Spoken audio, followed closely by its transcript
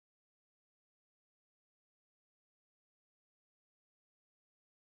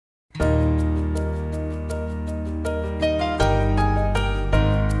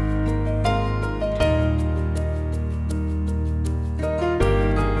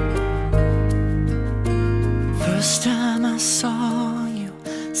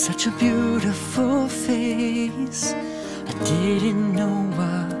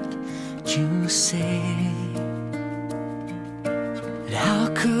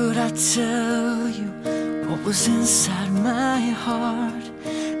could I tell you what was inside my heart,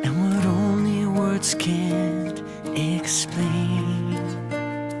 and what only words can't explain?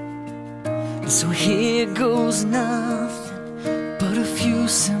 And so here goes nothing but a few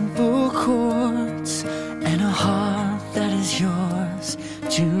simple chords and a heart that is yours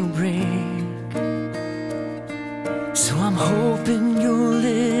to break. So I'm hoping you'll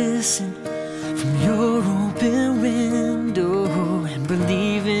listen from your open window and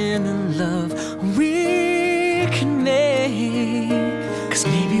believing in love we can make. 'Cause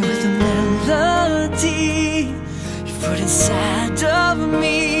maybe with a melody you put inside of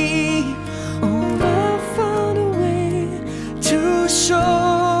me, oh, I'll find a way to show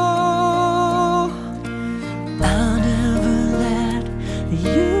I'll never let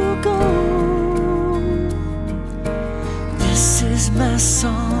you go. This is my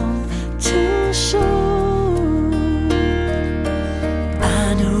song to show I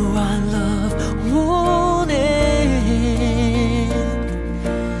know our love won't end.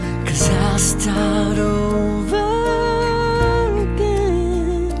 'Cause I'll start over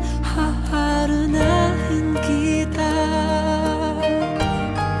again. Haharanahin kita.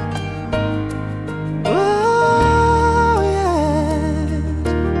 Oh yeah.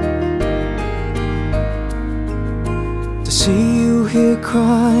 To see you here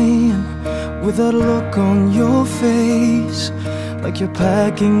crying with that look on your face, like you're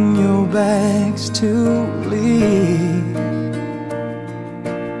packing your bags to leave.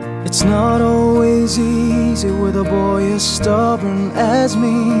 It's not always easy with a boy as stubborn as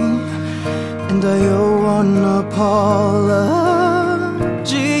me, and I owe an apology.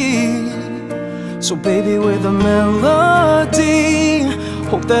 So baby, with a melody,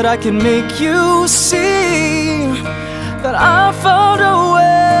 hope that I can make you see that I found a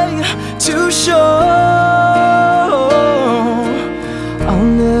way to show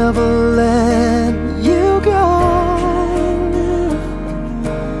I'll never let you go.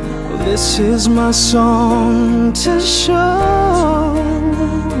 This is my song to show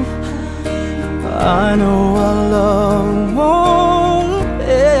I know our love won't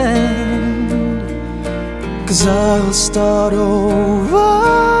end. 'Cause I'll start over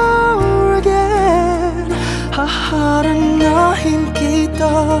again. Haharanahin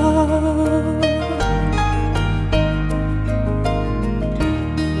kita.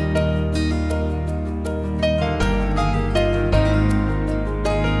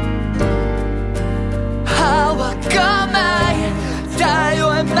 Hawak kamay, tayo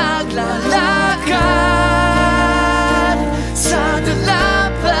ay maglalakad sa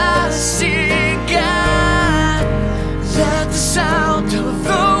dalampasigan. Let the sound of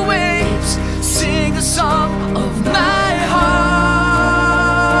the waves sing a song of my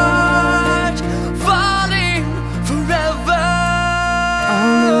heart, falling forever.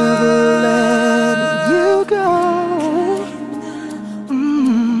 I'll never let you go.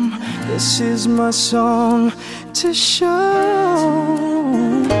 This is my song to show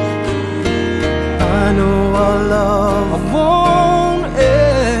I know our love won't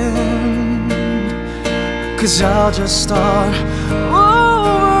end. 'Cause I'll just start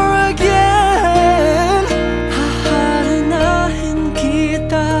over again. Haharanahin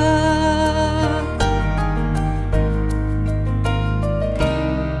kita.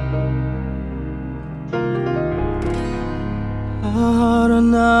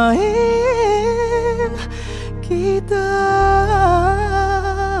 Haharanahin kita.